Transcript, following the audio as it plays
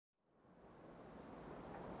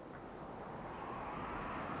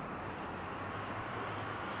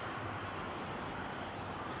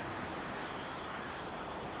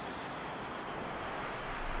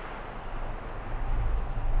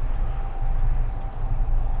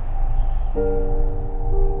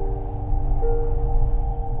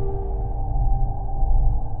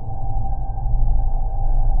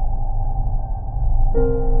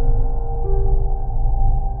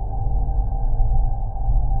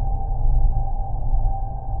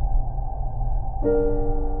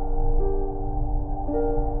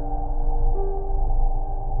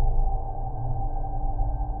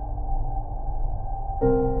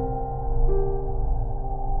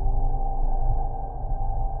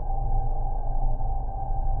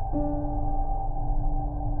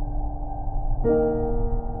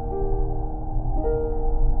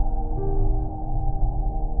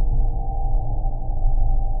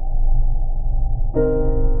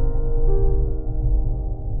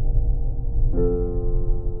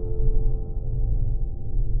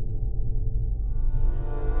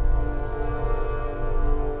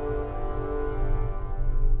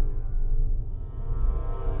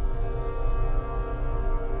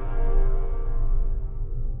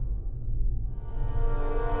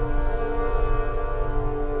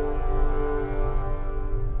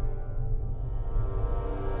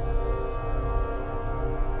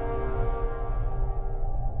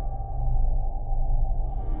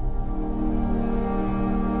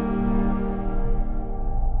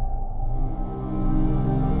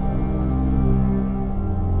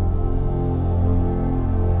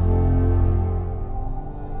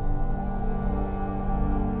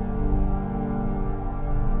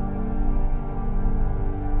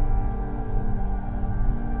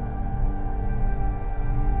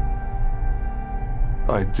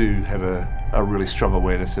I do have a really strong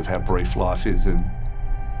awareness of how brief life is, and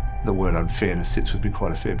the word unfairness sits with me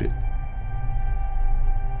quite a fair bit.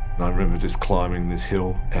 And I remember just climbing this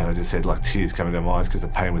hill and I just had like tears coming down my eyes because the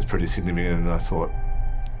pain was pretty significant, and I thought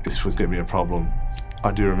this was going to be a problem.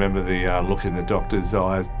 I do remember the look in the doctor's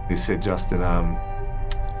eyes. He said, Justin,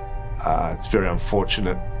 it's very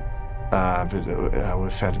unfortunate, but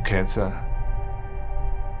we've found cancer.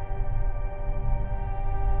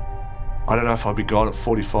 I don't know if I'd be gone at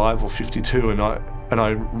 45 or 52, and I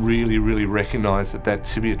really, really recognise that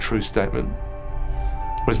to be a true statement.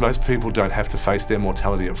 Whereas most people don't have to face their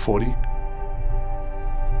mortality at 40. I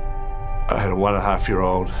had a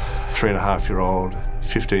 1.5-year-old, 3.5-year-old,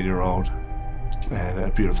 15-year-old, and a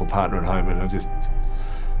beautiful partner at home, and I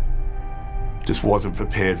just wasn't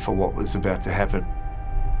prepared for what was about to happen.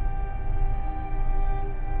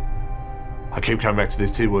 I keep coming back to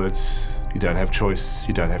these two words: you don't have choice,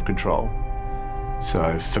 you don't have control.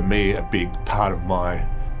 So for me, a big part of my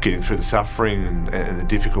getting through the suffering and the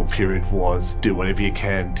difficult period was do whatever you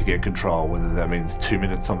can to get control, whether that means 2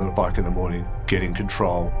 minutes on the bike in the morning, getting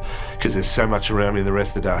control. Because there's so much around me the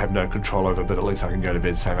rest of the day I have no control over, but at least I can go to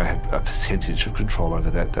bed saying I had a percentage of control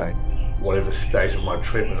over that day. Whatever stage of my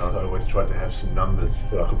treatment, I always tried to have some numbers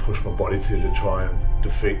that I could push my body to try and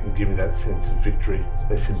defeat and give me that sense of victory.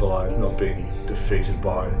 They symbolise not being defeated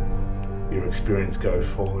by your experience go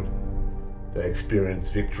forward. They experience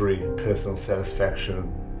victory, personal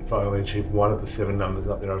satisfaction. If I only achieve one of the 7 numbers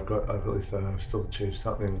up there, I've at least I know I've still achieved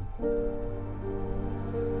something.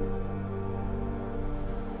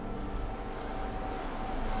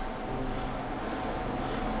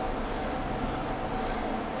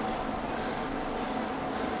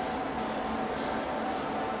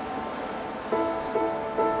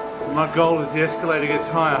 So my goal as the escalator gets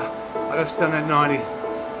higher, I gotta stand at 90.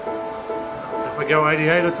 If I go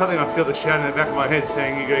 88 or something, I feel the shout in the back of my head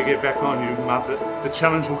saying, you gotta get back on, you muppet. The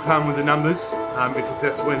challenge will come with the numbers, because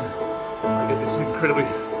that's when I get this incredibly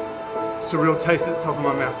surreal taste at the top of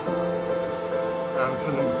my mouth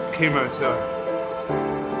from the chemo. So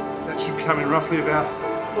that should come in roughly about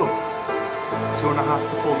 2.5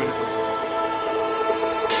 to 4 minutes.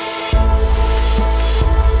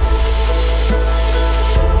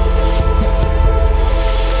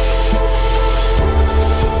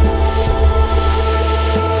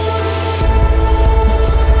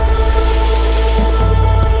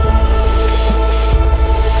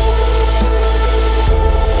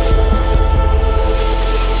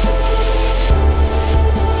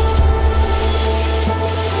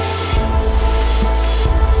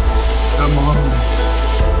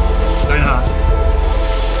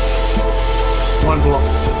 One block.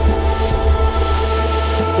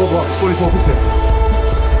 4 blocks, 44%.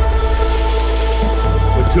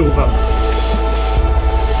 We're 2 above.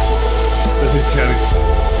 But who's counting?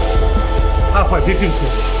 Halfway,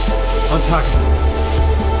 50%. On target.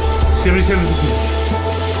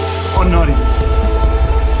 77%. On 90.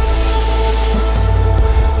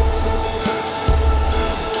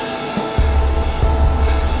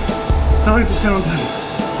 %, on target.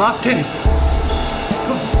 Last 10.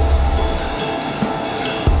 Come on.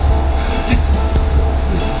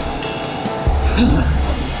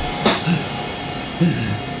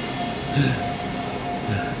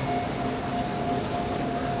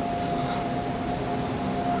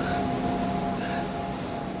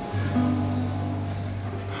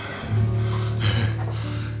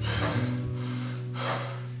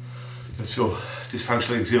 just feel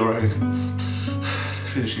dysfunctionally exhilarating.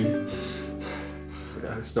 Finishing.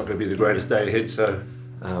 It's not going to be the greatest day ahead, so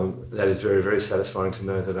that is very, very satisfying to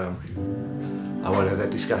know that I won't have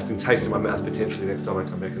that disgusting taste in my mouth potentially next time I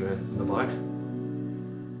come back on the bike.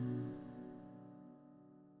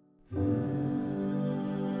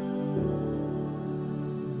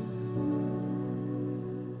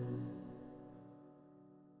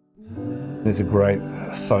 There's a great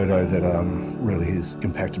photo that really has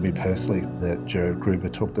impacted me personally that Jared Gruber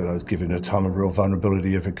took, that I was given a time of real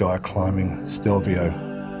vulnerability of a guy climbing Stelvio,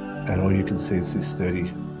 and all you can see is this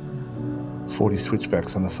 30, 40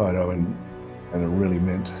 switchbacks on the photo, and it really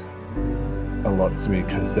meant a lot to me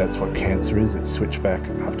because that's what cancer is. It's switchback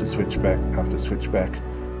after switchback after switchback.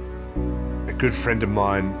 A good friend of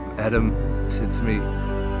mine, Adam, said to me,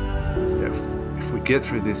 if we get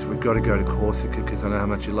through this, we've got to go to Corsica because I know how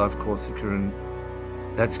much you love Corsica, and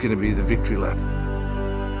that's going to be the victory lap.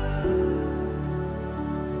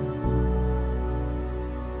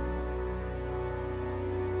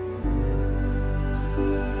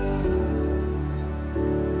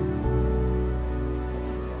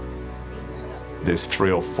 There's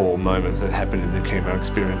 3 or 4 moments that happen in the chemo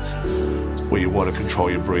experience where you want to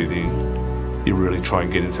control your breathing. You really try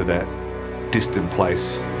and get into that distant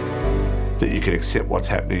place that you can accept what's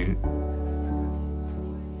happening.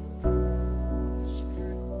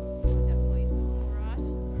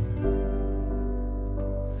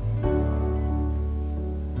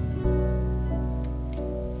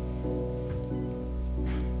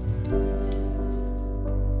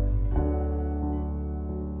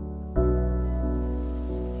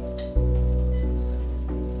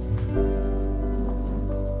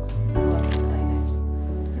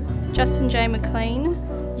 Justin J. McLean,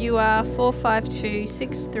 you are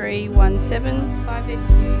 4526317,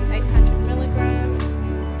 5FU 800 milligram,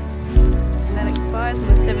 and that expires on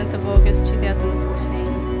the 7th of August 2014.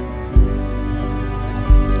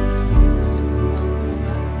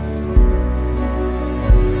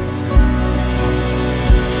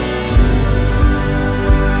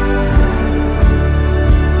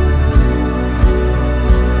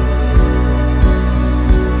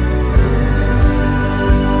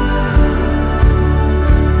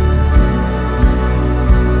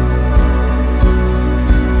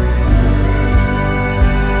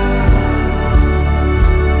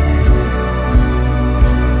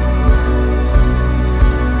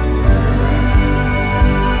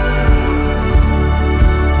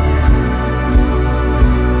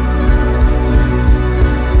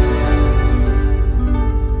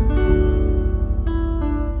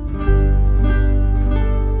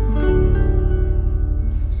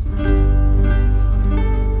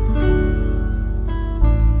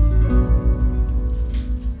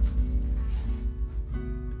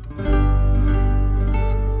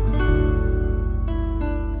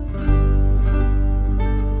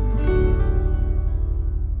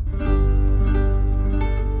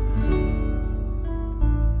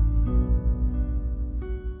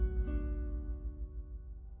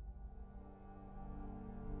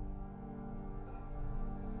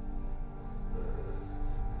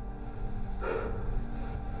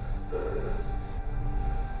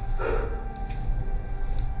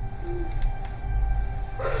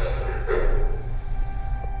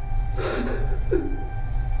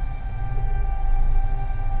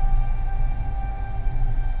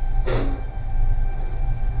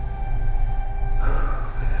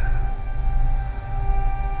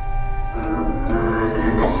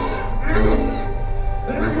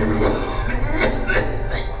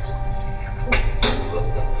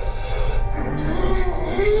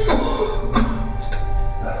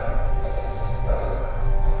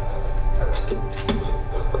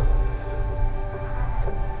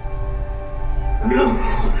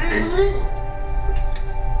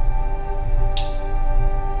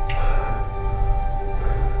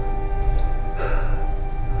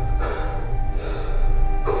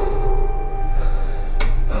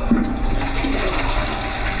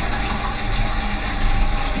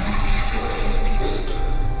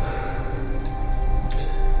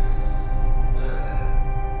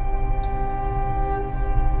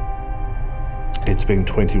 It's been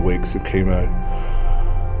 20 weeks of chemo,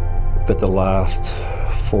 but the last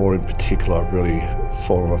 4 in particular, I've really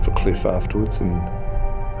fallen off a cliff afterwards, and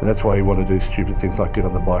that's why you want to do stupid things like get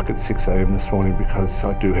on the bike at 6 a.m. this morning, because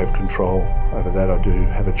I do have control over that. I do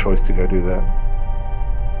have a choice to go do that.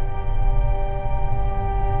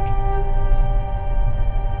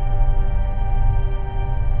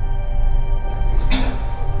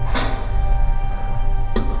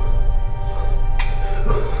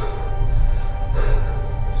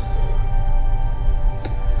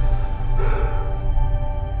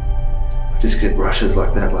 flashes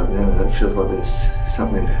like that, and it feels like there's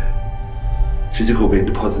something physical being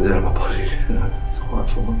deposited in my body. You know, it's quite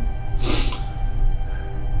full.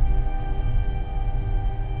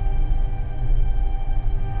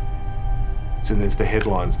 And there's the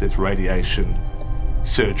headlines, there's radiation,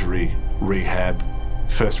 surgery, rehab,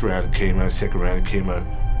 first round of chemo, second round of chemo.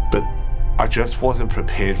 But I just wasn't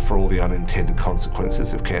prepared for all the unintended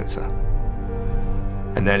consequences of cancer.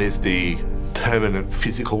 And that is the permanent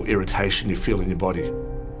physical irritation you feel in your body.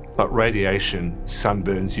 Like radiation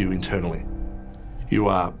sunburns you internally. You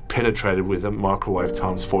are penetrated with a microwave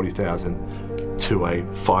times 40,000 to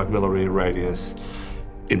a 5 millimeter radius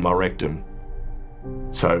in my rectum.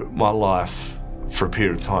 So my life for a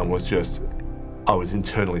period of time was just, I was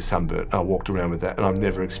internally sunburnt. I walked around with that, and I've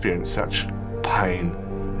never experienced such pain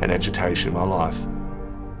and agitation in my life.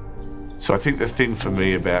 So I think the thing for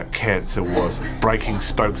me about cancer was breaking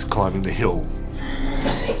spokes climbing the hill,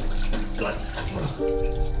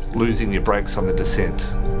 losing your brakes on the descent.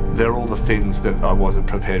 They're all the things that I wasn't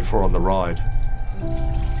prepared for on the ride.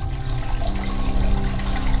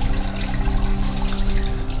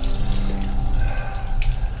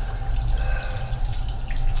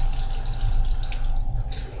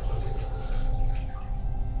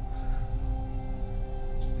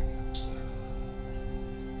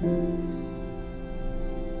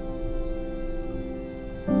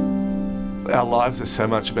 Our lives are so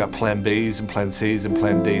much about plan Bs and plan Cs and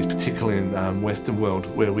plan Ds, particularly in the Western world,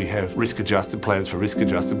 where we have risk-adjusted plans for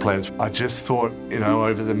risk-adjusted plans. I just thought, you know,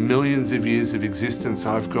 over the millions of years of existence,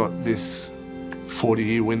 I've got this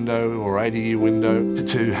 40-year window or 80-year window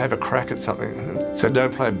to have a crack at something. So no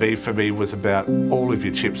plan B for me was about all of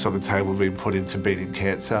your chips on the table being put into beating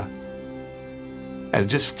cancer. And it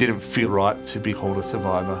just didn't feel right to be called a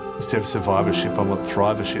survivor. Instead of survivorship, I want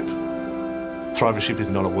thrivership. Thrivership is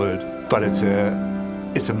not a word, but it's a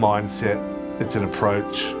mindset, it's an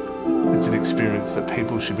approach, it's an experience that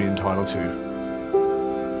people should be entitled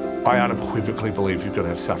to. I unequivocally believe you've got to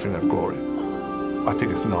have suffering to have glory. I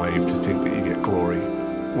think it's naive to think that you get glory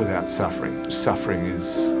without suffering. Suffering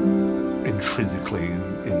is intrinsically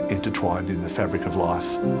intertwined in the fabric of life,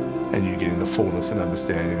 and you get in the fullness and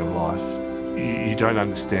understanding of life. You don't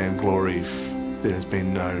understand glory if there's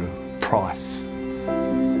been no price.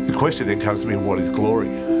 The question then comes to me, what is glory?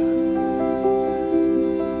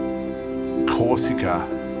 Corsica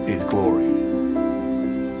is glory.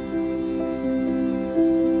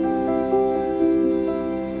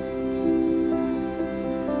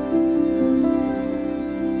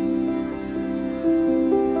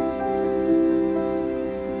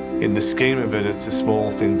 In the scheme of it, it's a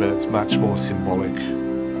small thing, but it's much more symbolic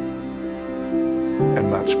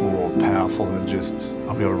and much more powerful than just,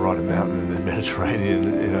 I'll be able to ride a mountain in the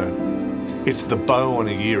Mediterranean, you know. It's the bow on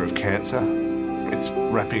a year of cancer. It's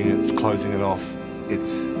wrapping it, it's closing it off.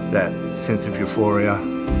 It's that sense of euphoria,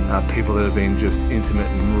 people that have been just intimate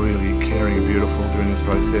and really caring and beautiful during this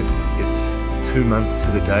process. It's 2 months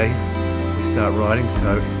to the day we start riding,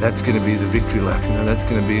 so that's going to be the victory lap, you know, that's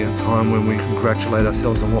going to be a time when we congratulate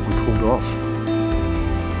ourselves on what we pulled off.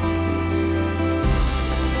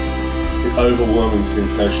 The overwhelming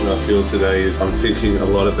sensation I feel today is I'm thinking a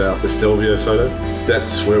lot about the Stelvio photo.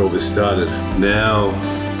 That's where all this started. Now,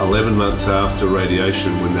 11 months after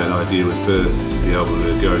radiation, when that idea was birthed, to be able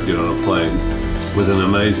to go get on a plane with an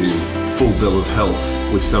amazing full bill of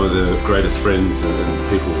health with some of the greatest friends and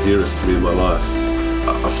people dearest to me in my life,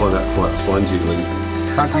 I find that quite spine-tingling.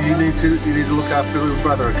 Hunter, you need to look after your little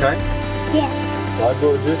brother, okay? Yeah. Bye,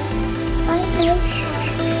 gorgeous. Bye,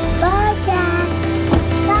 Bye, Dad.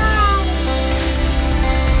 Bye.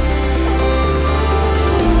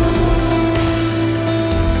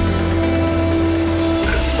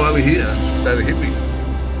 It's finally here. It's starting to hit me.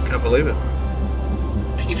 Can't believe it.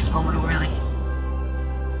 Pretty phenomenal, really.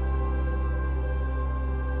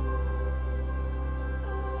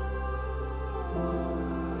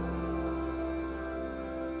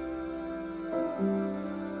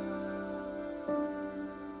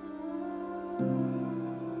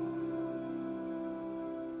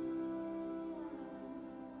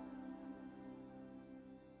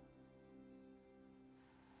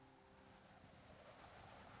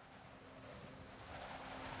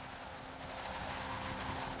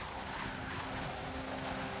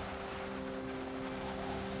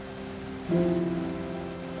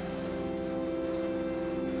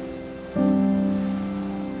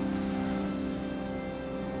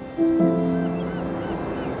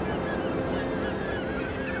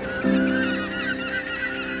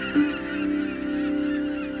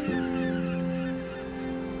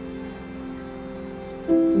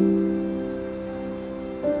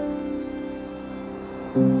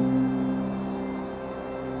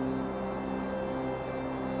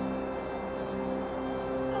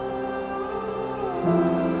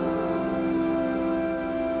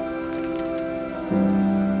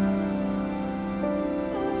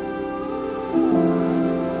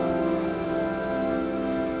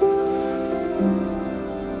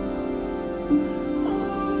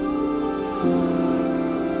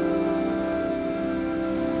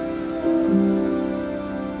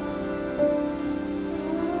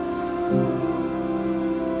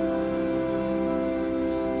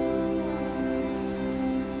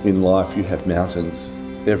 In life you have mountains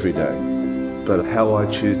every day, but how I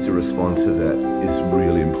choose to respond to that is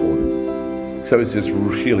really important. So it's just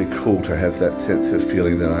really cool to have that sense of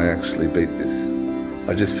feeling that I actually beat this.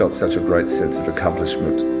 I just felt such a great sense of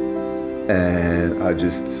accomplishment, and I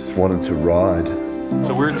just wanted to ride.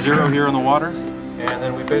 So we're at 0 here in the water, and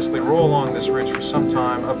then we basically roll along this ridge for some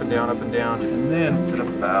time, up and down, and then at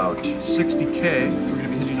about 60K, we're going to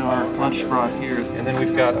be hitting our lunch spot here, and then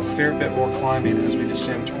we've got a fair bit more climbing as we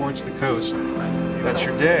descend towards the coast. That's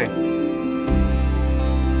your day.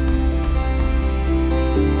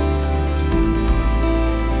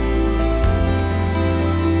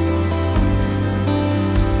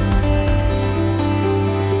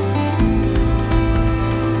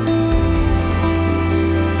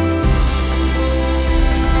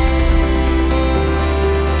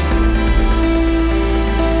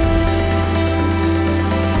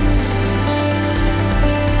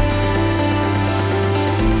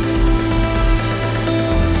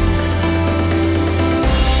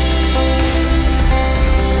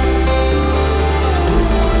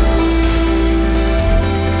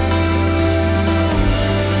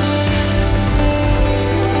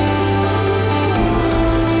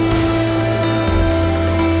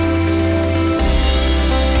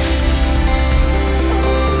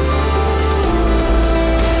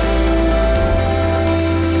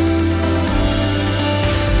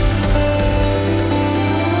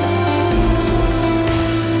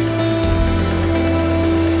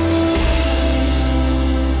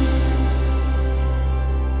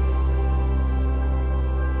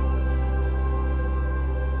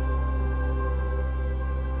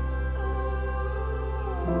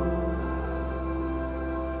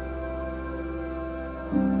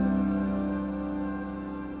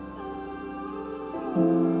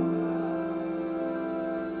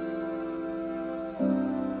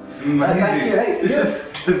 This is amazing. This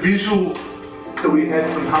is the visual that we had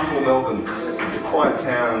from humble Melbourne's, the quiet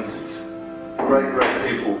towns, great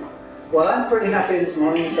people. Well, I'm pretty happy this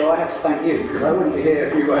morning, so I have to thank you, because I wouldn't be here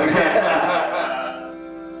if you weren't here.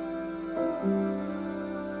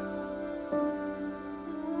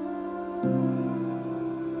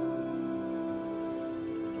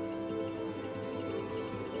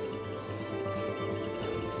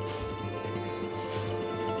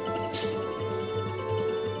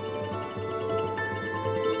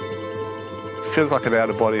 Feels like an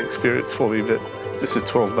out-of-body experience for me, but this is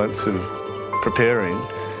 12 months of preparing,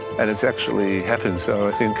 and it's actually happened. So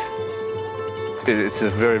I think it's a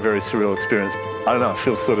very, very surreal experience. I don't know, I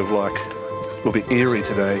feel sort of like a little bit eerie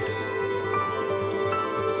today.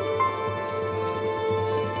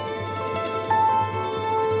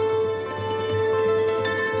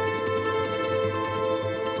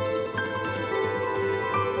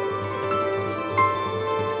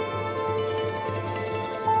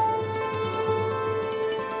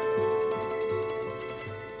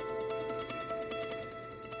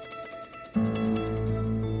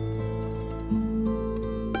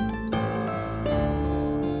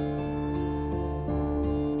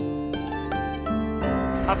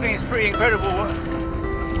 I think it's pretty incredible what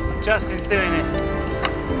Justin's doing it.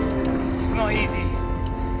 It's not easy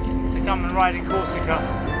to come and ride in Corsica,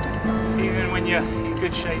 even when you're in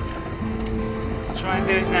good shape. To try and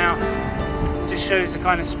do it now just shows the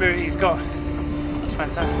kind of spirit he's got. It's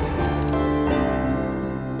fantastic.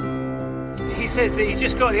 He said that he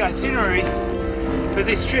just got the itinerary for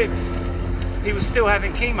this trip. He was still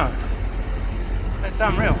having chemo. That's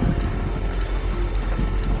unreal.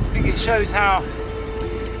 I think it shows how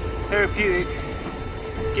therapeutic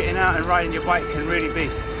getting out and riding your bike can really be.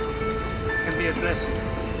 It can be a blessing.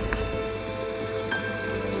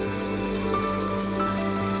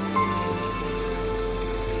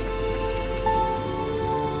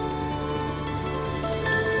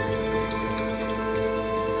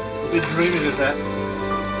 I've been dreaming of that.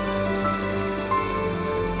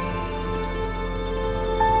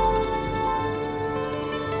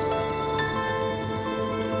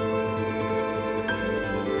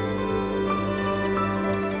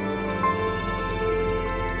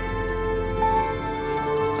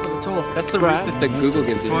 That's the route that Google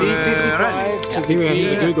gives you. D55 to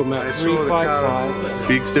Here's a Google map. 355.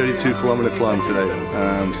 Big 32-kilometre climb today,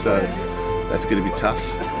 so that's going to be tough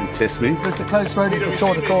and test me. Because the close road is the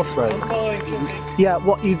Tour de Corse road. Yeah,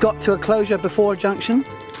 what, you got to a closure before a junction?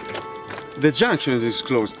 The junction is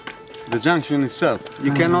closed. The junction itself.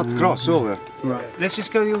 You cannot cross over. Right. Let's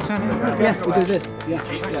just go the alternative route. Yeah, we'll do this. Yeah,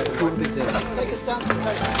 it's not a big deal. Take us down to the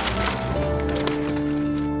coast.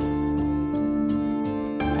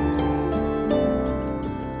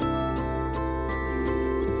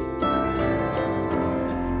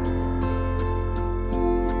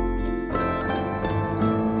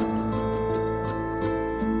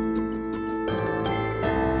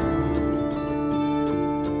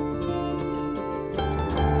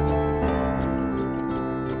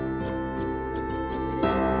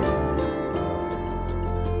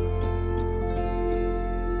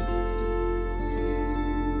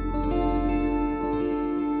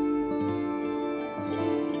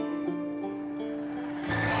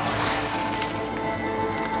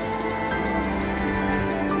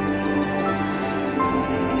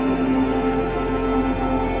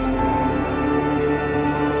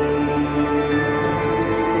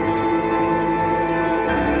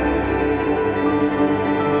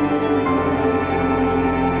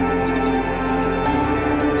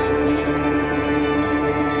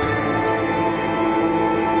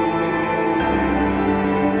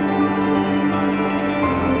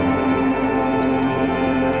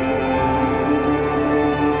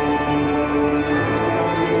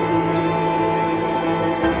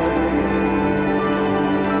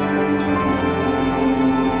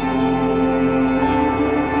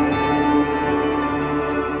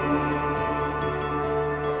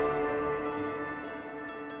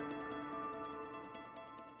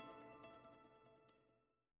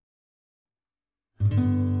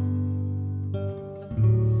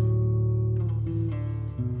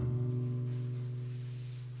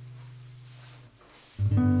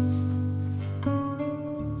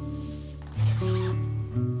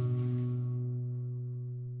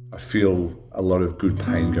 feel a lot of good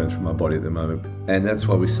pain going through my body at the moment. And that's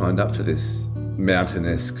why we signed up for this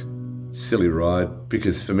mountain-esque, silly ride,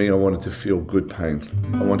 because for me, I wanted to feel good pain.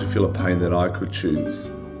 I wanted to feel a pain that I could choose.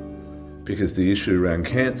 Because the issue around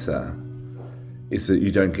cancer is that you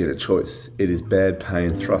don't get a choice. It is bad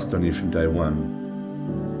pain thrust on you from day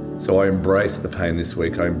one. So I embraced the pain this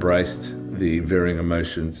week. I embraced the varying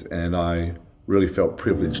emotions, and I really felt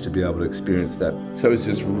privileged to be able to experience that. So it's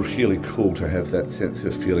just really cool to have that sense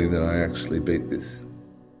of feeling that I actually beat this.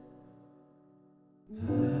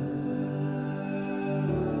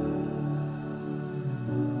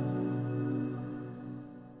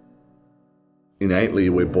 Innately,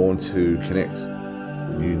 we're born to connect.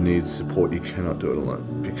 You need support, you cannot do it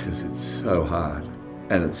alone because it's so hard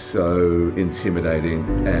and it's so intimidating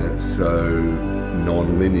and it's so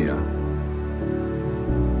non-linear.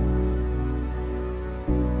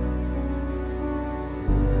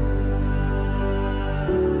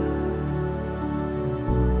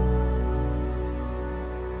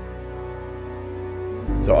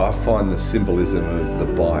 So I find the symbolism of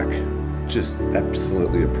the bike just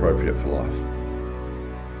absolutely appropriate for life.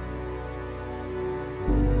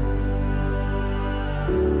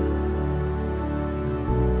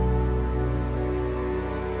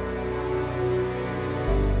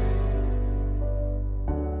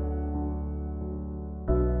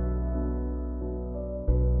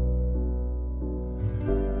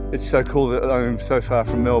 It's so cool that I'm so far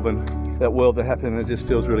from Melbourne. That world that happened, it just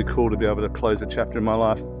feels really cool to be able to close a chapter in my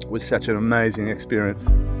life with such an amazing experience.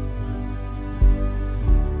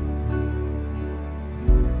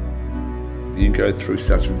 You go through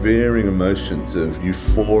such varying emotions of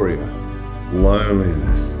euphoria,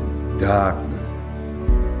 loneliness, darkness.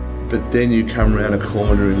 But then you come around a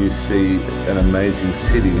corner and you see an amazing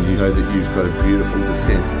city and you know that you've got a beautiful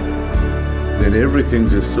descent. Then everything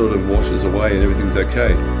just sort of washes away and everything's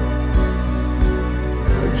okay.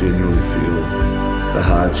 I genuinely feel the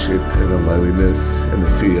hardship and the loneliness and the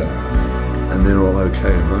fear, and they're all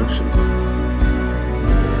okay emotions.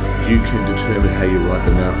 You can determine how you ride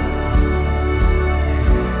the mountain,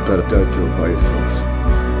 but don't do it by yourself.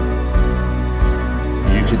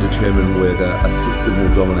 You can determine whether a system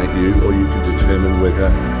will dominate you, or you can determine whether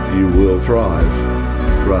you will thrive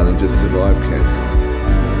rather than just survive cancer.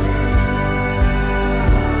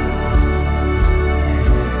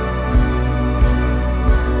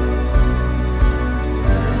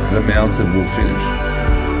 The mountain will finish.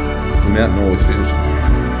 The mountain always finishes.